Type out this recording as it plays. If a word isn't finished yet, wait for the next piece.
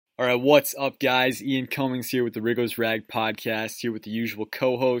All right, what's up, guys? Ian Cummings here with the Riggos Rag podcast, here with the usual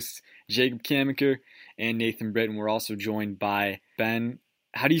co-hosts, Jacob Kamiker and Nathan Britton. We're also joined by Ben.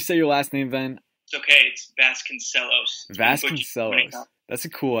 How do you say your last name, Ben? It's okay. It's Vasconcelos. Vasconcelos. That's a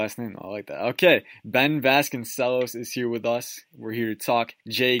cool last name. I like that. Okay, Ben Vasconcelos is here with us. We're here to talk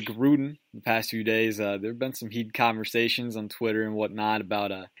Jay Gruden. The past few days, there have been some heated conversations on Twitter and whatnot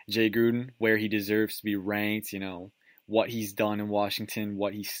about Jay Gruden, where he deserves to be ranked, what he's done in Washington,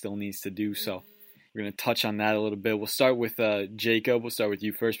 what he still needs to do. So we're going to touch on that a little bit. We'll start with Jacob. We'll start with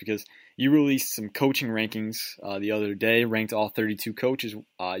you first because you released some coaching rankings the other day, ranked all 32 coaches.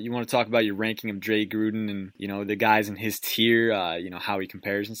 You want to talk about your ranking of Jay Gruden and, the guys in his tier, how he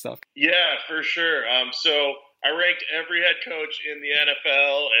compares and stuff? Yeah, for sure. So I ranked every head coach in the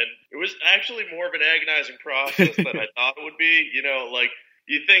NFL, and it was actually more of an agonizing process than I thought it would be.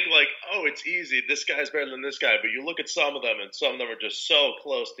 You think oh, it's easy. This guy's better than this guy. But you look at some of them, and some of them are just so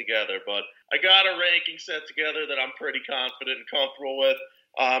close together. But I got a ranking set together that I'm pretty confident and comfortable with.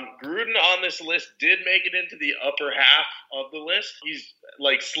 Gruden on this list did make it into the upper half of the list. He's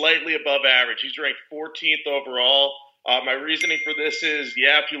slightly above average. He's ranked 14th overall. My reasoning for this is,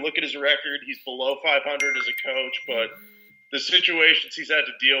 if you look at his record, he's below 500 as a coach, but the situations he's had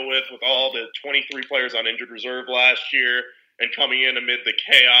to deal with all the 23 players on injured reserve last year, and coming in amid the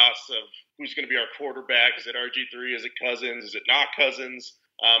chaos of who's going to be our quarterback. Is it RG3? Is it Cousins? Is it not Cousins?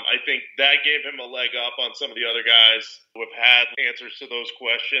 I think that gave him a leg up on some of the other guys who have had answers to those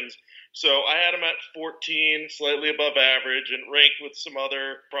questions. So I had him at 14, slightly above average, and ranked with some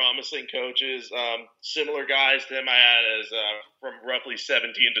other promising coaches. Similar guys to him I had as from roughly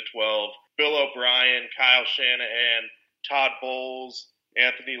 17 to 12. Bill O'Brien, Kyle Shanahan, Todd Bowles,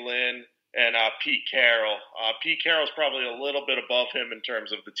 Anthony Lynn, and Pete Carroll. Pete Carroll's probably a little bit above him in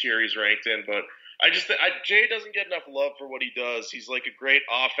terms of the tier he's ranked in, but Jay doesn't get enough love for what he does. He's like a great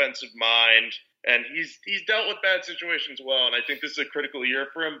offensive mind, and he's dealt with bad situations well, and I think this is a critical year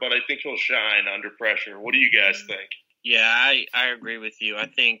for him, but I think he'll shine under pressure. What do you guys think? Yeah, I agree with you. I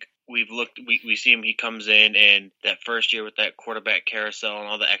think we see him, he comes in, and that first year with that quarterback carousel and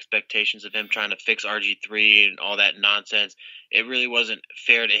all the expectations of him trying to fix RG3 and all that nonsense, it really wasn't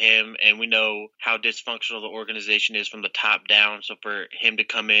fair to him, and we know how dysfunctional the organization is from the top down. So for him to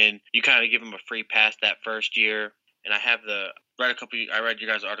come in, you kind of give him a free pass that first year. And I read your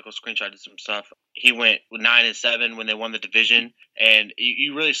guys' article, screenshotted some stuff. He went 9-7 when they won the division, and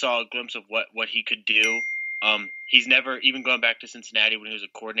you really saw a glimpse of what he could do. He's never, even going back to Cincinnati when he was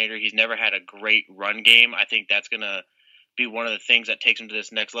a coordinator, he's never had a great run game. I think that's going to be one of the things that takes him to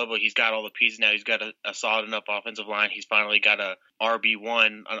this next level. He's got all the pieces now. He's got a solid enough offensive line. He's finally got a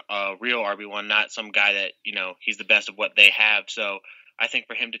RB1, a real RB1, not some guy that, he's the best of what they have. So I think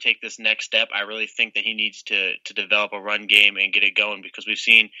for him to take this next step, I really think that he needs to develop a run game and get it going, because we've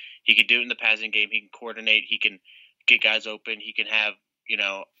seen he can do it in the passing game. He can coordinate. He can get guys open. He can have,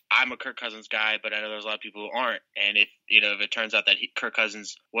 I'm a Kirk Cousins guy, but I know there's a lot of people who aren't. And if it turns out that Kirk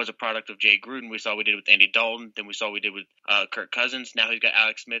Cousins was a product of Jay Gruden, we saw we did with Andy Dalton, then we saw we did with Kirk Cousins. Now he's got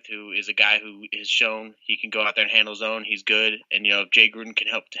Alex Smith, who is a guy who has shown he can go out there and handle his own. He's good. And, if Jay Gruden can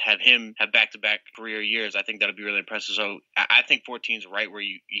help to have him have back-to-back career years, I think that'll be really impressive. So I think 14 is right where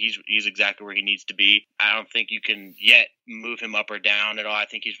he's exactly where he needs to be. I don't think you can yet move him up or down at all. I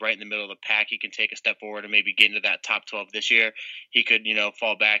think he's right in the middle of the pack. He can take a step forward and maybe get into that top 12 this year. He could,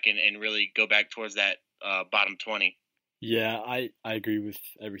 fall back and really go back towards that bottom 20. Yeah, I agree with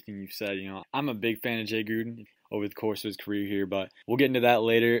everything you've said. I'm a big fan of Jay Gruden over the course of his career here, but we'll get into that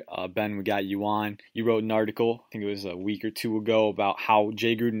later. Ben, we got you on. You wrote an article, I think it was a week or two ago, about how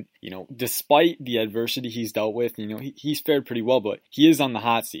Jay Gruden, despite the adversity he's dealt with, he's fared pretty well, but he is on the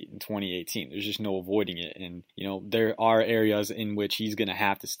hot seat in 2018. There's just no avoiding it. And, there are areas in which he's going to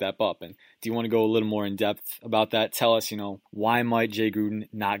have to step up. And do you want to go a little more in depth about that? Tell us, why might Jay Gruden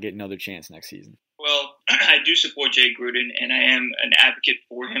not get another chance next season? Well, I do support Jay Gruden, and I am an advocate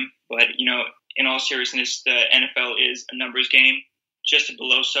for him. But, in all seriousness, the NFL is a numbers game. Just a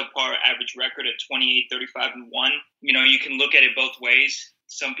below subpar average record at 28-35-1. You can look at it both ways.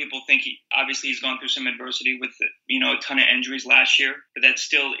 Some people think he's gone through some adversity with, a ton of injuries last year, but that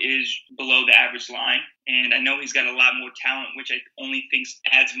still is below the average line. And I know he's got a lot more talent, which I only think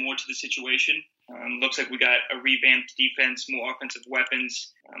adds more to the situation. Looks like we got a revamped defense, more offensive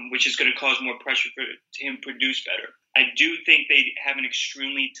weapons, which is going to cause more pressure to him produce better. I do think they have an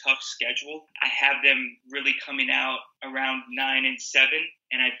extremely tough schedule. I have them really coming out around 9-7,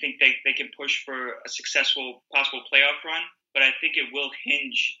 and I think they can push for a successful possible playoff run. But I think it will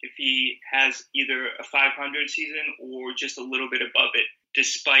hinge if he has either a 500 season or just a little bit above it,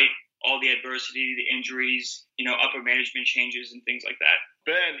 despite all the adversity, the injuries, upper management changes and things like that.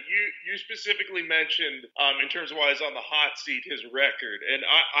 Ben, you you specifically mentioned in terms of why he's on the hot seat, his record. And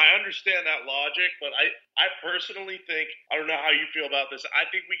I understand that logic, but I personally think, I don't know how you feel about this, I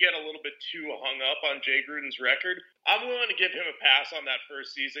think we get a little bit too hung up on Jay Gruden's record. I'm willing to give him a pass on that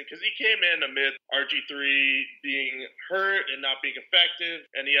first season because he came in amid RG3 being hurt and not being effective,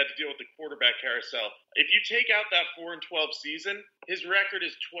 and he had to deal with the quarterback carousel. If you take out that 4-12 season, his record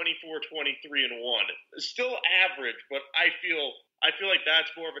is 24-23-1. Still average, but I feel like that's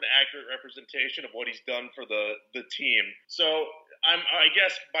more of an accurate representation of what he's done for the team. So I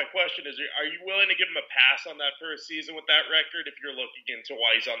guess my question is, are you willing to give him a pass on that first season with that record if you're looking into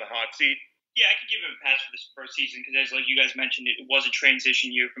why he's on the hot seat? Yeah, I could give him a pass for this first season because, as like you guys mentioned, it was a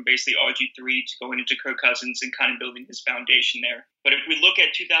transition year from basically RG3 to going into Kirk Cousins and kind of building his foundation there. But if we look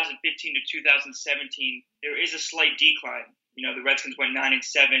at 2015 to 2017, there is a slight decline. You know, the Redskins went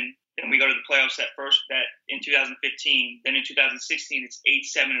 9-7. Then we go to the playoffs in 2015. Then in 2016, it's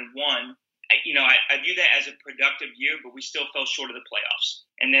 8-7-1. I view that as a productive year, but we still fell short of the playoffs.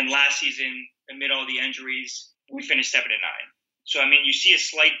 And then last season, amid all the injuries, we finished 7-9. So, I mean, you see a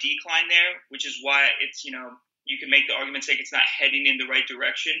slight decline there, which is why it's, you can make the argument saying it's not heading in the right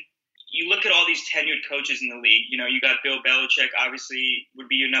direction. You look at all these tenured coaches in the league. You got Bill Belichick, obviously, would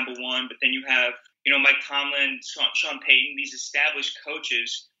be your number one. But then you have, Mike Tomlin, Sean Payton, these established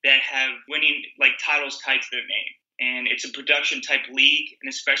coaches that have winning titles tied to their name. And it's a production type league. And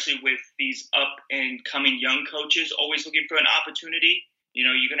especially with these up and coming young coaches always looking for an opportunity,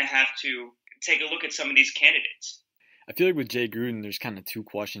 you're going to have to take a look at some of these candidates. I feel like with Jay Gruden, there's kind of two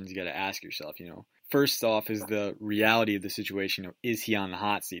questions you got to ask yourself. First off is the reality of the situation. Is he on the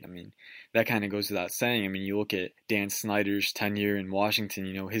hot seat? I mean, that kind of goes without saying. I mean, you look at Dan Snyder's tenure in Washington,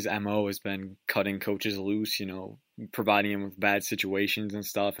 his MO has been cutting coaches loose, providing him with bad situations and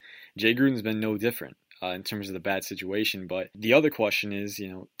stuff. Jay Gruden's been no different in terms of the bad situation. But the other question is,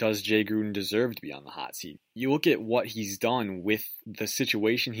 does Jay Gruden deserve to be on the hot seat? You look at what he's done with the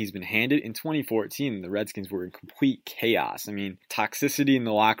situation he's been handed. In 2014, the Redskins were in complete chaos. I mean, toxicity in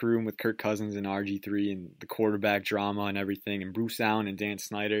the locker room with Kirk Cousins and RG3 and the quarterback drama and everything, and Bruce Allen and Dan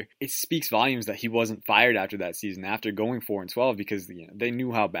Snyder. It speaks volumes that he wasn't fired after that season, after going 4-12, because they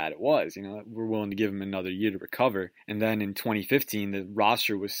knew how bad it was. We're willing to give him another year to recover. And then in 2015, the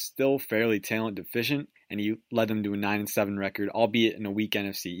roster was still fairly talent deficient, and he led them to a 9-7 record, albeit in a weak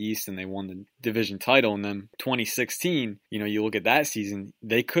NFC East, and they won the division title. And then 2016, you look at that season,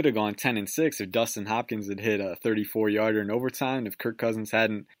 they could have gone 10-6 if Dustin Hopkins had hit a 34-yarder in overtime, if Kirk Cousins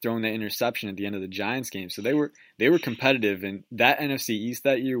hadn't thrown that interception at the end of the Giants game. So they were competitive, and that NFC East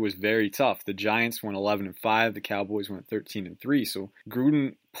that year was very tough. The Giants went 11-5, the Cowboys went 13-3. So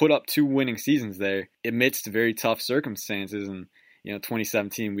Gruden put up 2 winning seasons there amidst very tough circumstances. And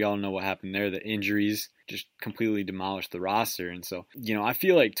 2017, we all know what happened there. The injuries just completely demolished the roster. And so, I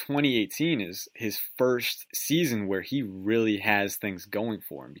feel like 2018 is his first season where he really has things going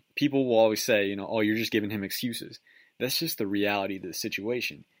for him. People will always say, oh, you're just giving him excuses. That's just the reality of the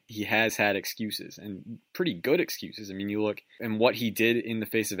situation. He has had excuses, and pretty good excuses. I mean, you look and what he did in the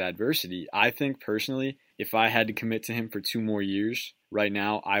face of adversity. I think personally, if I had to commit to him for 2 more years right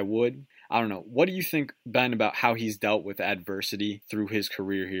now, I would. I don't know. What do you think, Ben, about how he's dealt with adversity through his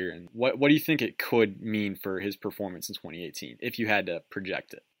career here? And what do you think it could mean for his performance in 2018, if you had to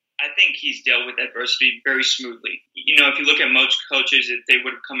project it? I think he's dealt with adversity very smoothly. If you look at most coaches, if they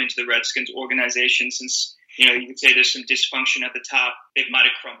would have come into the Redskins organization, since, you could say there's some dysfunction at the top, they might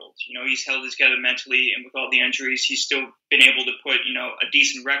have crumbled. He's held it together mentally, and with all the injuries, he's still been able to put, a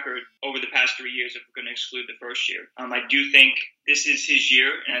decent record over the past 3 years if we're going to exclude the first year. I do think this is his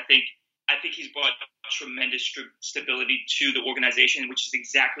year, and I think he's brought tremendous stability to the organization, which is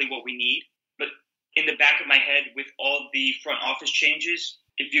exactly what we need. But in the back of my head, with all the front office changes,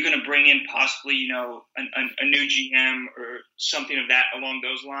 if you're going to bring in possibly, a new GM or something of that along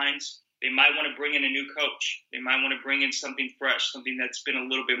those lines, they might want to bring in a new coach. They might want to bring in something fresh, something that's been a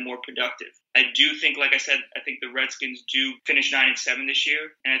little bit more productive. I do think, like I said, I think the Redskins do finish 9-7 this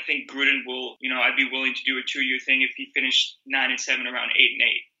year. And I think Gruden will, I'd be willing to do a 2-year thing if he finished 9-7 around 8-8.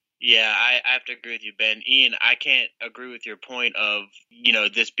 Yeah, I have to agree with you, Ben. Ian, I can't agree with your point of,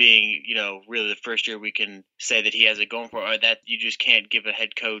 this being, really the first year we can say that he has it going for, or that you just can't give a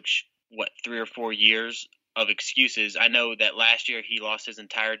head coach, 3 or 4 years of excuses. I know that last year he lost his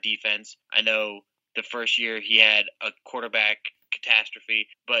entire defense. I know the first year he had a quarterback catastrophe,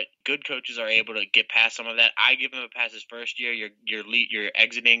 but good coaches are able to get past some of that. I give him a pass his first year. You're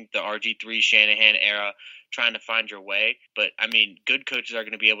exiting the RG3 Shanahan era. trying to find your way. But I mean, good coaches are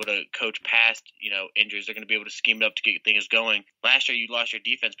going to be able to coach past, injuries. They're going to be able to scheme it up to get things going. Last year, you lost your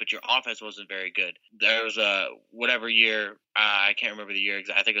defense, but your offense wasn't very good. There was whatever year, I can't remember the year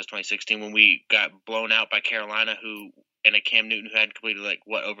exactly. I think it was 2016 when we got blown out by Carolina, and a Cam Newton who had completed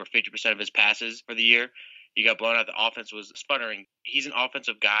over 50% of his passes for the year. You got blown out. The offense was sputtering. He's an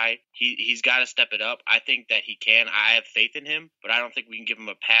offensive guy. He's got to step it up. I think that he can. I have faith in him, but I don't think we can give him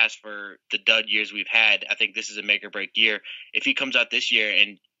a pass for the dud years we've had. I think this is a make or break year. If he comes out this year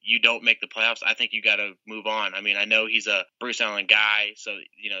and you don't make the playoffs, I think you got to move on. I mean, I know he's a Bruce Allen guy, so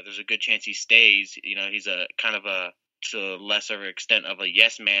there's a good chance he stays. He's a kind of a, to a lesser extent, of a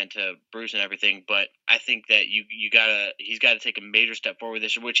yes man to Bruce and everything, but I think that he's got to take a major step forward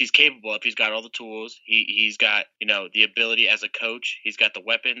this year, which he's capable of. He's got all the tools. He's got the ability as a coach. He's got the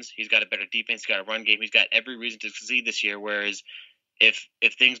weapons. He's got a better defense. He's got a run game. He's got every reason to succeed this year. Whereas if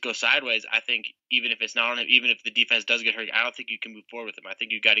things go sideways, I think even if it's not on him, even if the defense does get hurt, I don't think you can move forward with him. I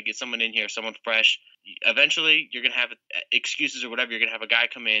think you got to get someone in here, someone fresh. Eventually, you're going to have excuses or whatever. You're going to have a guy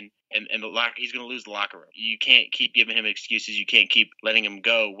come in and he's going to lose the locker room. You can't keep giving him excuses. You can't keep letting him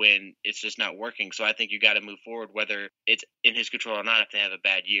go when it's just not working. So I think you got to move forward, whether it's in his control or not, if they have a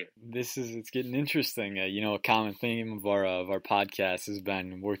bad year. It's getting interesting. A common theme of our podcast has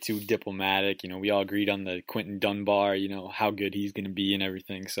been we're too diplomatic. We all agreed on the Quentin Dunbar, how good he's going to be and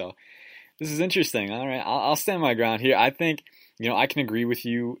everything. So this is interesting. All right, I'll stand my ground here. I think I can agree with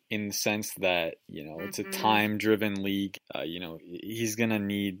you in the sense that, it's a time-driven league. He's going to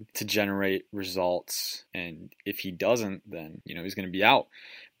need to generate results. And if he doesn't, then, he's going to be out.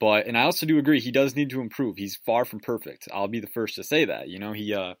 And I also do agree he does need to improve. He's far from perfect. I'll be the first to say that.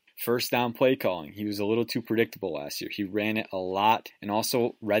 He first down play calling, he was a little too predictable last year. He ran it a lot. And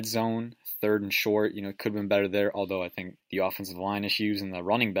also red zone, third and short, could have been better there. Although I think the offensive line issues and the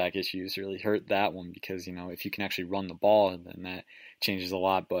running back issues really hurt that one because, if you can actually run the ball, then that changes a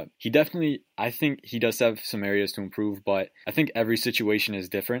lot. But I think he does have some areas to improve. But I think every situation is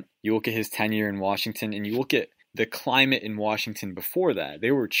different. You look at his tenure in Washington and you look at the climate in Washington before that. They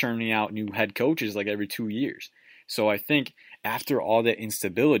were churning out new head coaches every 2 years. So I think after all that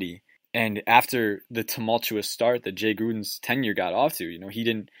instability and after the tumultuous start that Jay Gruden's tenure got off to, he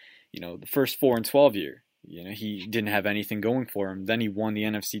didn't, the first 4-12 year, he didn't have anything going for him. Then he won the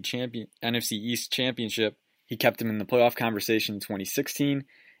NFC East championship. He kept him in the playoff conversation in 2016.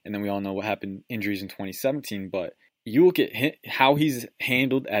 And then we all know what happened, injuries in 2017. But you look at how he's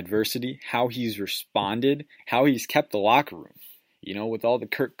handled adversity, how he's responded, how he's kept the locker room. With all the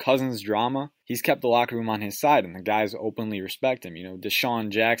Kirk Cousins drama, he's kept the locker room on his side, and the guys openly respect him. Deshaun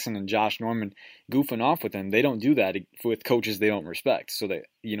Jackson and Josh Norman goofing off with him, they don't do that with coaches they don't respect. So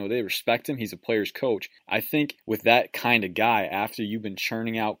they respect him. He's a player's coach. I think with that kind of guy, after you've been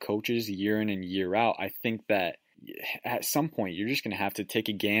churning out coaches year in and year out, I think that at some point you're just going to have to take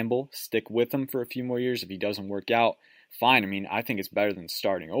a gamble, stick with him for a few more years. If he doesn't work out, fine. I think it's better than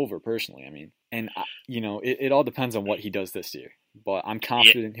starting over personally. It all depends on what he does this year, but I'm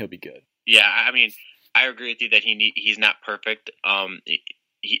confident he'll be good. Yeah, I agree with you that he's not perfect.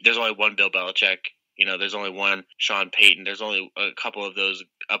 There's only one Bill Belichick. There's only one Sean Payton. There's only a couple of those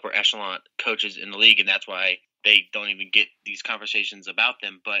upper echelon coaches in the league, and that's why they don't even get these conversations about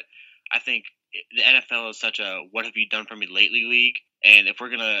them. But I think the NFL is such a "what have you done for me lately" league, and if we're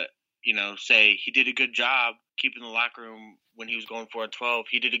gonna say he did a good job keeping the locker room when he was going 4-12,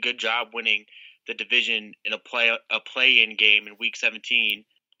 he did a good job winning the division in a play-in game in Week 17,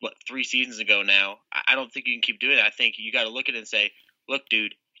 3 seasons ago now. I don't think you can keep doing that. I think you got to look at it and say, look,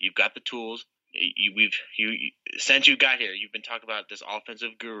 dude, you've got the tools. Since you got here, you've been talking about this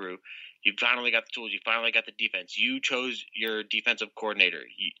offensive guru. You finally got the tools. You finally got the defense. You chose your defensive coordinator.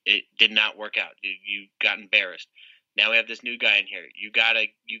 It did not work out. You got embarrassed. Now we have this new guy in here. You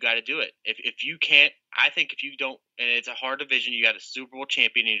gotta do it. If you can't, I think if you don't, and it's a hard division, you got a Super Bowl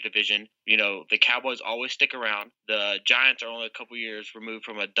champion in your division. The Cowboys always stick around. The Giants are only a couple years removed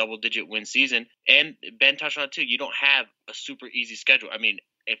from a double-digit win season. And Ben touched on it too. You don't have a super easy schedule.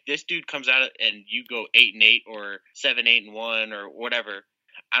 If this dude comes out and you go 8-8 or 7-8-1 or whatever,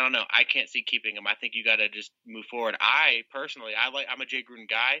 I don't know. I can't see keeping him. I think you got to just move forward. I'm a Jay Gruden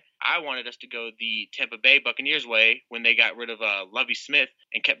guy. I wanted us to go the Tampa Bay Buccaneers way when they got rid of Lovie Smith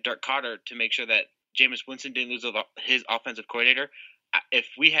and kept Dirk Carter to make sure that Jameis Winston didn't lose his offensive coordinator. If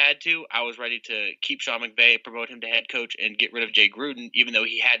we had to, I was ready to keep Sean McVay, promote him to head coach, and get rid of Jay Gruden, even though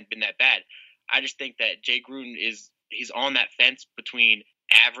he hadn't been that bad. I just think that Jay Gruden he's on that fence between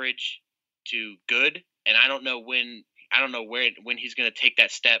average to good, and I don't know when he's going to take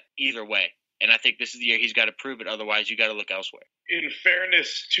that step either way. And I think this is the year he's got to prove it. Otherwise, you got to look elsewhere. in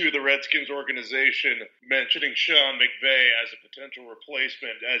fairness to the Redskins organization, mentioning Sean McVay as a potential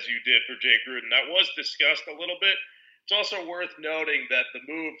replacement, as you did for Jay Gruden, that was discussed a little bit. It's also worth noting that the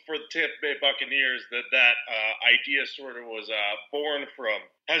move for the Tampa Bay Buccaneers that idea sort of was born from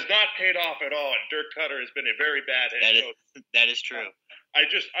has not paid off at all, and Dirk Cutter has been a very bad head coach. That is true. I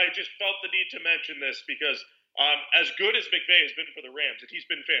just felt the need to mention this because as good as McVay has been for the Rams, and he's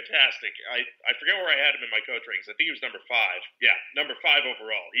been fantastic. I forget where I had him in my coach rankings. I think he was number 5. Yeah, number 5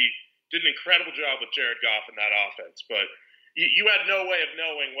 overall. He did an incredible job with Jared Goff in that offense, but you had no way of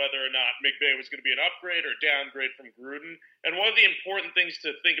knowing whether or not McVay was going to be an upgrade or downgrade from Gruden. And one of the important things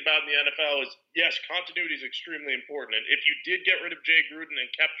to think about in the NFL is, yes, continuity is extremely important. And if you did get rid of Jay Gruden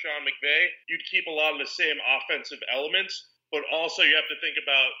and kept Sean McVay, you'd keep a lot of the same offensive elements. But also you have to think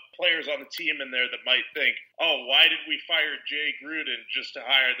about players on the team in there that might think, oh, why did we fire Jay Gruden just to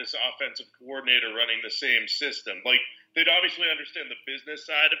hire this offensive coordinator running the same system? Like, they'd obviously understand the business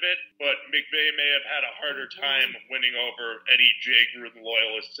side of it, but McVay may have had a harder time winning over any Jay Gruden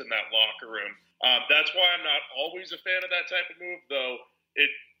loyalists in that locker room. That's why I'm not always a fan of that type of move, though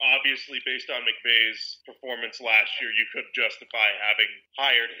it obviously, based on McVay's performance last year, you could justify having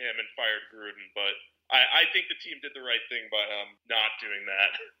hired him and fired Gruden, but I think the team did the right thing by not doing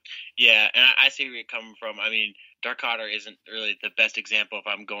that. Yeah, and I see where you're coming from. I mean, Dirk Koetter isn't really the best example if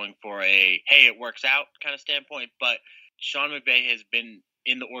I'm going for a, hey, it works out kind of standpoint, but Sean McVay has been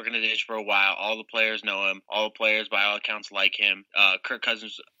in the organization for a while. All the players know him. All the players, by all accounts, like him. Kirk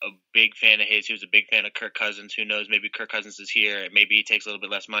Cousins, a big fan of his. He was a big fan of Kirk Cousins. Who knows? Maybe Kirk Cousins is here. Maybe he takes a little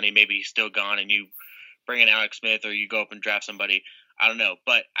bit less money. Maybe he's still gone and you bring in Alex Smith or you go up and draft somebody. I don't know.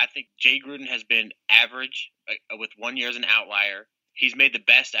 But I think Jay Gruden has been average with 1 year as an outlier. He's made the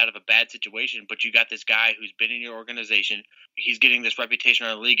best out of a bad situation, but you got this guy who's been in your organization. He's getting this reputation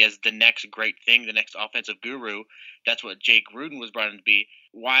around the league as the next great thing, the next offensive guru. That's what Jay Gruden was brought in to be.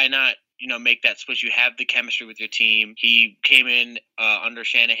 Why not, make that switch? You have the chemistry with your team. He came in under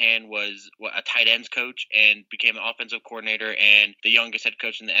Shanahan, was a tight ends coach and became an offensive coordinator and the youngest head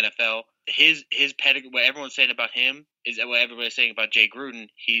coach in the NFL. His pedigree, what everyone's saying about him is what everybody's saying about Jay Gruden.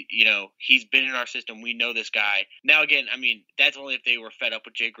 He's been in our system. We know this guy. Now, again, I mean, that's only if they were fed up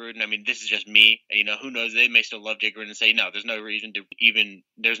with Jay Gruden. I mean, this is just me. Who knows? They may still love Jay Gruden and say, no, there's no reason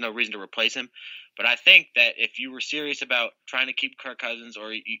to replace him. But I think that if you were serious about trying to keep Kirk Cousins,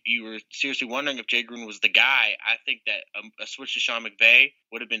 or you were seriously wondering if Jay Gruden was the guy, I think that a switch to Sean McVay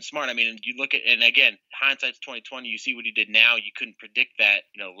would have been smart. I mean, you look at, and again, hindsight's 2020. You see what he did now. You couldn't predict that,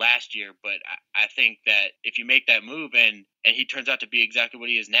 last year. But I think that if you make that move and he turns out to be exactly what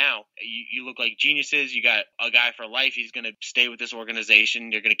he is now, you look like geniuses. You got a guy for life. He's going to stay with this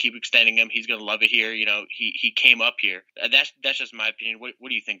organization. You're going to keep extending him. He's going to love it here. He came up here. That's just my opinion. What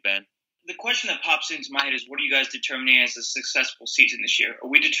do you think, Ben? The question that pops into my head is, what are you guys determining as a successful season this year? Are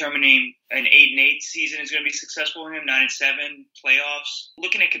we determining an 8-8 season is going to be successful for him, 9-7 playoffs?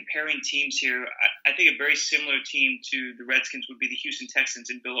 Looking at comparing teams here, I think a very similar team to the Redskins would be the Houston Texans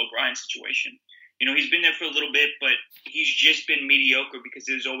in Bill O'Brien's situation. He's been there for a little bit, but he's just been mediocre because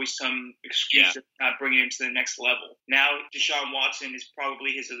there's always some excuse of not bringing him to the next level. Now, Deshaun Watson is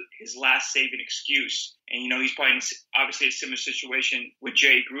probably his last saving excuse. And, he's probably in obviously a similar situation with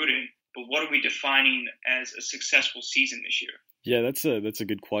Jay Gruden. But what are we defining as a successful season this year? Yeah, that's a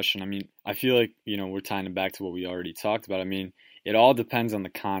good question. I mean, I feel like, we're tying it back to what we already talked about. I mean, it all depends on the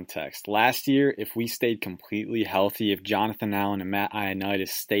context. Last year, if we stayed completely healthy, if Jonathan Allen and Matt Ioannidis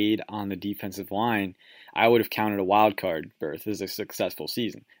stayed on the defensive line, I would have counted a wild card berth as a successful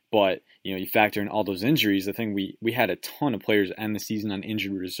season. But, you factor in all those injuries. I think we had a ton of players end the season on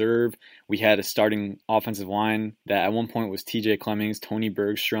injured reserve. We had a starting offensive line that at one point was TJ Clemmings, Tony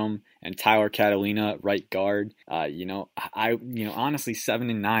Bergstrom, and Tyler Catalina at right guard. Honestly,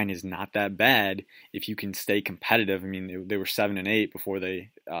 7-9 is not that bad if you can stay competitive. I mean, they were 7-8 before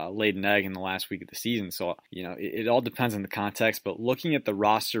they laid an egg in the last week of the season. So, it all depends on the context. But looking at the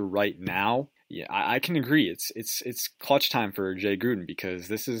roster right now, yeah, I can agree. It's clutch time for Jay Gruden because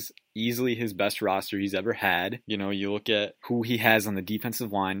this is easily his best roster he's ever had. You look at who he has on the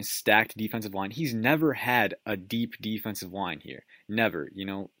defensive line, stacked defensive line. He's never had a deep defensive line here. Never.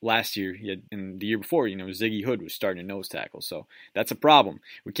 Last year, and the year before, Ziggy Hood was starting nose tackle. So that's a problem.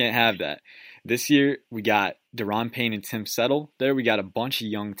 We can't have that. This year, we got Daron Payne and Tim Settle there. We got a bunch of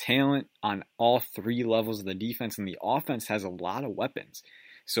young talent on all three levels of the defense, and the offense has a lot of weapons.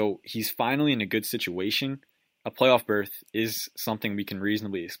 So he's finally in a good situation. A playoff berth is something we can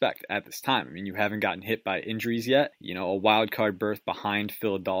reasonably expect at this time. I mean, you haven't gotten hit by injuries yet. A wild card berth behind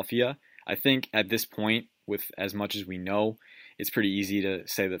Philadelphia. I think at this point, with as much as we know, it's pretty easy to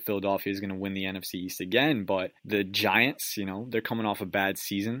say that Philadelphia is going to win the NFC East again. But the Giants, they're coming off a bad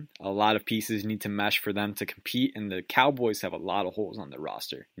season. A lot of pieces need to mesh for them to compete, and the Cowboys have a lot of holes on their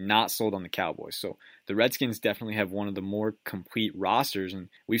roster. Not sold on the Cowboys. So the Redskins definitely have one of the more complete rosters, and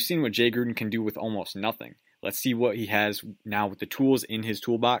we've seen what Jay Gruden can do with almost nothing. Let's see what he has now with the tools in his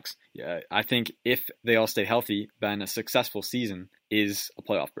toolbox. Yeah, I think if they all stay healthy, then a successful season is a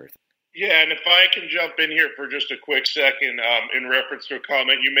playoff berth. Yeah, and if I can jump in here for just a quick second in reference to a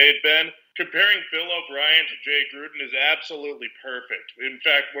comment you made, Ben, comparing Bill O'Brien to Jay Gruden is absolutely perfect. In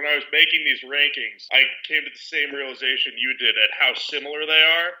fact, when I was making these rankings, I came to the same realization you did at how similar they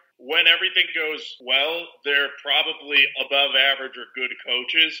are. When everything goes well, they're probably above average or good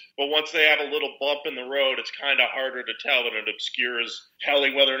coaches. But once they have a little bump in the road, it's kind of harder to tell, and it obscures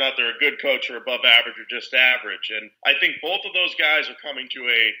telling whether or not they're a good coach or above average or just average. And I think both of those guys are coming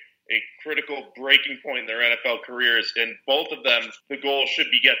to a critical breaking point in their NFL careers, and both of them, the goal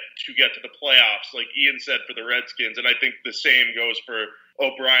should be to get to the playoffs, like Ian said for the Redskins, and I think the same goes for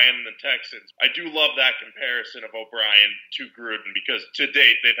O'Brien and the Texans. I do love that comparison of O'Brien to Gruden because to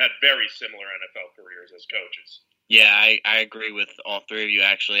date they've had very similar NFL careers as coaches. Yeah, I agree with all three of you,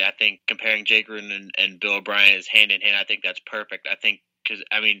 actually. I think comparing Jay Gruden and Bill O'Brien is hand in hand. I think that's perfect. I think because,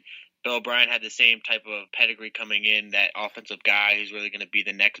 Bill O'Brien had the same type of pedigree coming in, that offensive guy who's really going to be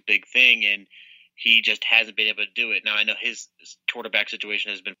the next big thing, and he just hasn't been able to do it. Now, I know his quarterback situation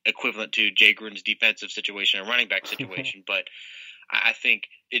has been equivalent to Jay Gruden's defensive situation and running back situation, but I think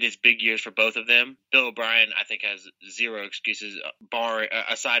it is big years for both of them. Bill O'Brien, I think, has zero excuses,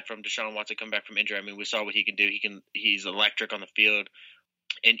 aside from Deshaun Watson coming back from injury. We saw what he can do. He's electric on the field.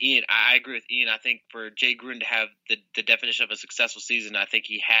 And Ian, I agree with Ian. I think for Jay Gruden to have the definition of a successful season, I think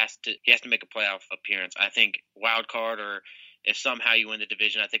he has to make a playoff appearance. I think wild card, or if somehow you win the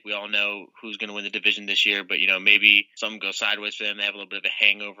division, I think we all know who's going to win the division this year. But maybe something goes sideways for them. They have a little bit of a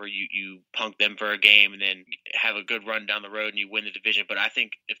hangover. You punk them for a game and then have a good run down the road and you win the division. But I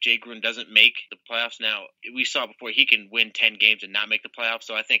think if Jay Gruden doesn't make the playoffs now, we saw before he can win 10 games and not make the playoffs.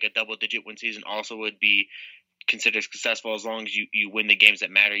 So I think a double-digit win season also would be considered successful as long as you win the games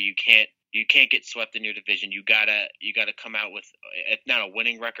that matter. You can't get swept in your division. You gotta come out with, if not a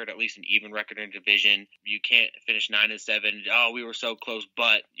winning record, at least an even record in your division. You can't finish 9-7. Oh, we were so close,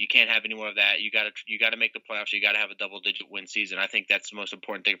 but you can't have any more of that. You gotta make the playoffs. You gotta have a double-digit win season. I think that's the most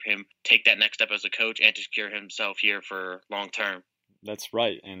important thing for him. Take that next step as a coach and to secure himself here for long term. That's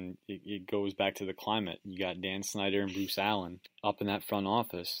right, and it goes back to the climate. You got Dan Snyder and Bruce Allen up in that front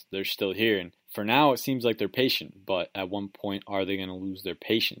office. They're still here, and for now it seems like they're patient, but at one point are they going to lose their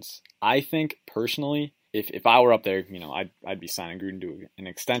patience? I think, personally, if I were up there, I'd be signing Gruden to an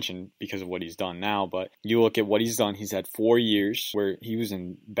extension because of what he's done now. But you look at what he's done. He's had 4 years where he was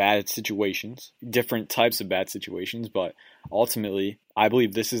in bad situations, different types of bad situations. But ultimately, I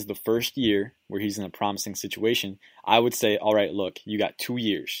believe this is the first year where he's in a promising situation. I would say, all right, look, you got 2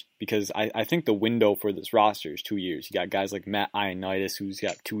 years, because I think the window for this roster is 2 years. You got guys like Matt Ioannidis, who's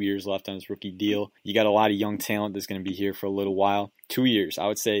got 2 years left on his rookie deal. You got a lot of young talent that's going to be here for a little while. 2 years, I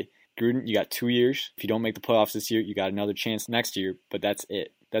would say. Gruden, you got 2 years. If you don't make the playoffs this year, you got another chance next year, but that's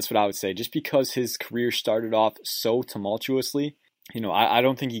it. That's what I would say. Just because his career started off so tumultuously, I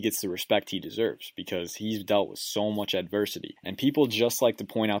don't think he gets the respect he deserves, because he's dealt with so much adversity. And people just like to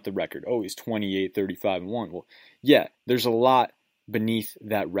point out the record. Oh, he's 28, 35, and 1. Well, yeah, there's a lot beneath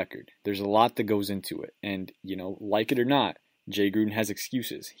that record. There's a lot that goes into it. And, like it or not, Jay Gruden has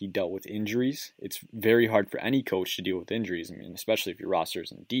excuses. He dealt with injuries. It's very hard for any coach to deal with injuries, especially if your roster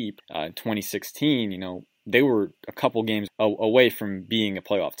isn't deep. In 2016, they were a couple games away from being a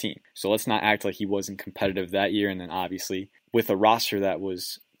playoff team. So let's not act like he wasn't competitive that year. And then obviously, with a roster that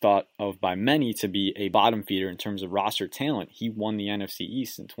was thought of by many to be a bottom feeder in terms of roster talent, he won the NFC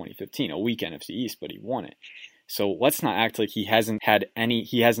East in 2015. A weak NFC East, but he won it. So let's not act like he hasn't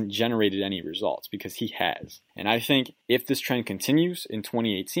generated any results, because he has. And I think if this trend continues in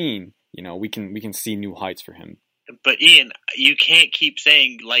 2018, we can see new heights for him. But Ian, you can't keep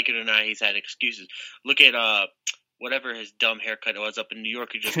saying, like it or not, he's had excuses. Look at whatever his dumb haircut was up in New York,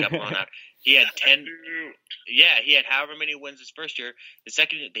 who just got blown out. He had 10. Yeah, he had however many wins his first year. The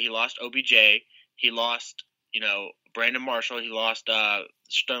second, he lost OBJ. He lost, Brandon Marshall. He lost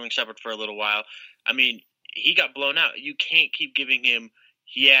Sterling Shepard for a little while. He got blown out. You can't keep giving him,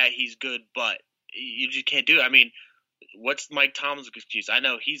 yeah, he's good, but you just can't do it. What's Mike Tomlin's excuse? I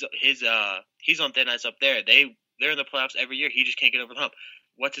know he's on thin ice up there. They're in the playoffs every year. He just can't get over the hump.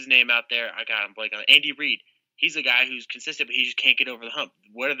 What's his name out there? I got him blank on it. Andy Reid. He's a guy who's consistent, but he just can't get over the hump.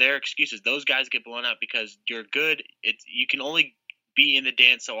 What are their excuses? Those guys get blown out because you're good. You can only be in the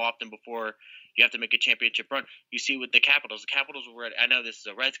dance so often before you have to make a championship run. You see with the Capitals. The Capitals were ready. I know this is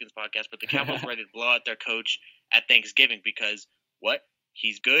a Redskins podcast, but the Capitals were ready to blow out their coach at Thanksgiving because what?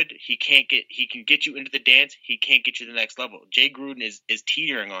 He's good. He can get you into the dance. He can't get you to the next level. Jay Gruden is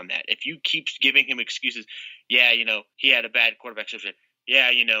teetering on that. If you keep giving him excuses, yeah, he had a bad quarterback situation.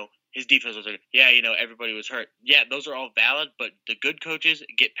 Yeah, his defense was hurt. Yeah, everybody was hurt. Yeah, those are all valid, but the good coaches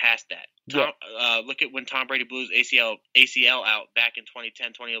get past that. Look at when Tom Brady blew his ACL out back in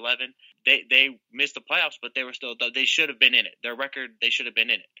 2010, 2011. They missed the playoffs, but they should have been in it. Their record, they should have been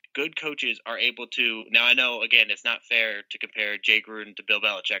in it. Good coaches are able to. Now I know again it's not fair to compare Jay Gruden to Bill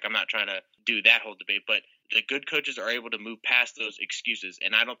Belichick. I'm not trying to do that whole debate, but the good coaches are able to move past those excuses,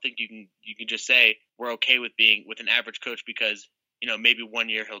 and I don't think you can just say we're okay with being with an average coach because maybe 1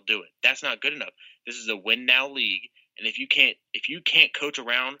 year he'll do it. That's not good enough. This is a win now league, and if you can't coach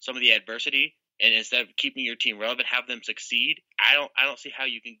around some of the adversity and instead of keeping your team relevant, have them succeed, I don't see how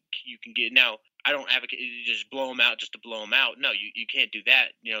you can get now. I don't advocate you just blow him out just to blow him out. No, you can't do that.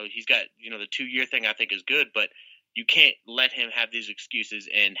 He's got the 2 year thing I think is good, but you can't let him have these excuses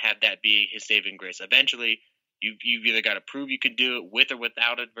and have that be his saving grace. Eventually, you've either got to prove you can do it with or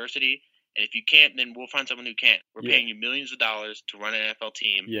without adversity. And if you can't, then we'll find someone who can. We're paying you millions of dollars to run an NFL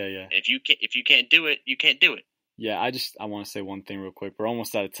team. Yeah. And if you can't do it, you can't do it. Yeah, I want to say one thing real quick. We're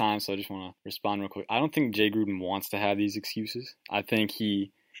almost out of time, so I just want to respond real quick. I don't think Jay Gruden wants to have these excuses. I think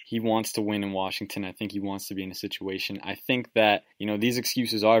he wants to win in Washington. I think he wants to be in a situation. I think that, these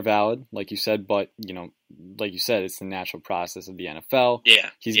excuses are valid, like you said, but, like you said, it's the natural process of the NFL. Yeah.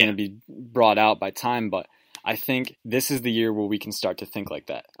 He's going to be brought out by time, but I think this is the year where we can start to think like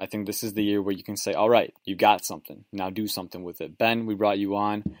that. I think this is the year where you can say, all right, you got something. Now do something with it. Ben, we brought you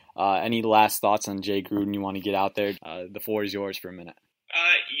on. Any last thoughts on Jay Gruden you want to get out there? The floor is yours for a minute.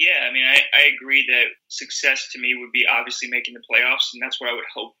 Yeah, I mean, I agree that success to me would be obviously making the playoffs, and that's what I would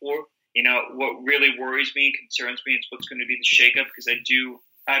hope for. What really worries me, concerns me, is what's going to be the shakeup, because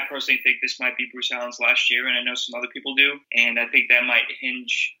I personally think this might be Bruce Allen's last year, and I know some other people do, and I think that might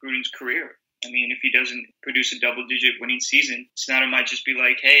hinge Gruden's career. I mean, if he doesn't produce a double-digit winning season, Snyder might just be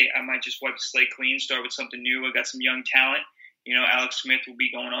like, hey, I might just wipe the slate clean, start with something new. I got some young talent. Alex Smith will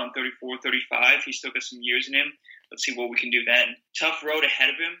be going on 34, 35. He's still got some years in him. Let's see what we can do then. Tough road ahead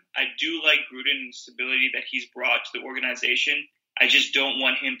of him. I do like Gruden and the stability that he's brought to the organization. I just don't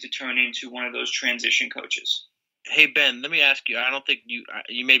want him to turn into one of those transition coaches. Hey, Ben, let me ask you. I don't think you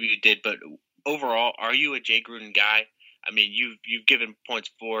maybe you did, but overall, are you a Jay Gruden guy? I mean, you've given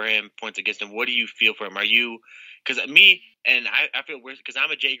points for him, points against him. What do you feel for him? Are you – because me – and I feel weird because I'm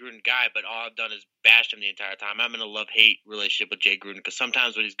a Jay Gruden guy, but all I've done is bashed him the entire time. I'm in a love-hate relationship with Jay Gruden because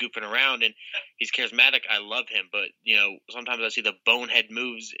sometimes when he's goofing around and he's charismatic, I love him. But, sometimes I see the bonehead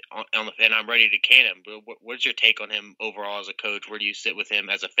moves on the – and I'm ready to can him. But what's your take on him overall as a coach? Where do you sit with him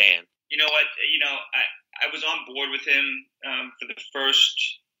as a fan? You know what? I was on board with him for the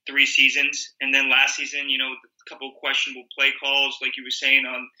first 3 seasons. And then last season, with a couple of questionable play calls, like you were saying,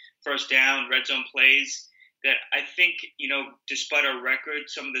 on first down, red zone plays, that I think, despite our record,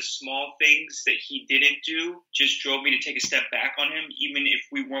 some of the small things that he didn't do just drove me to take a step back on him. Even if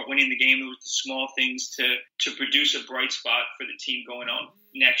we weren't winning the game, it was the small things to produce a bright spot for the team going on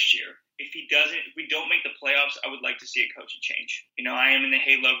next year. If we don't make the playoffs, I would like to see a coaching change. I am in the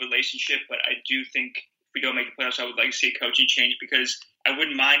hate-love relationship, but I do think if we don't make the playoffs, I would like to see a coaching change because I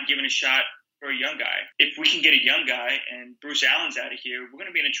wouldn't mind giving a shot for a young guy. If we can get a young guy and Bruce Allen's out of here, we're going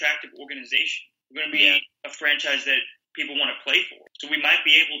to be an attractive organization. We're going to be a franchise that people want to play for. So we might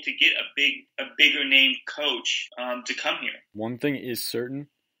be able to get a bigger name coach to come here. One thing is certain,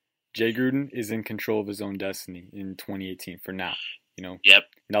 Jay Gruden is in control of his own destiny in 2018 for now. Yep.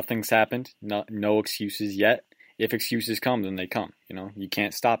 Nothing's happened. No excuses yet. If excuses come, then they come. You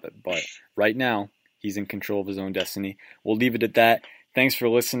can't stop it. But right now, he's in control of his own destiny. We'll leave it at that. Thanks for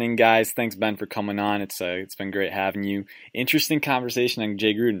listening, guys. Thanks, Ben, for coming on. It's been great having you. Interesting conversation on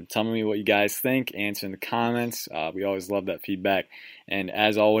Jay Gruden. Tell me what you guys think. Answer in the comments. We always love that feedback. And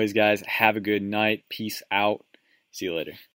as always, guys, have a good night. Peace out. See you later.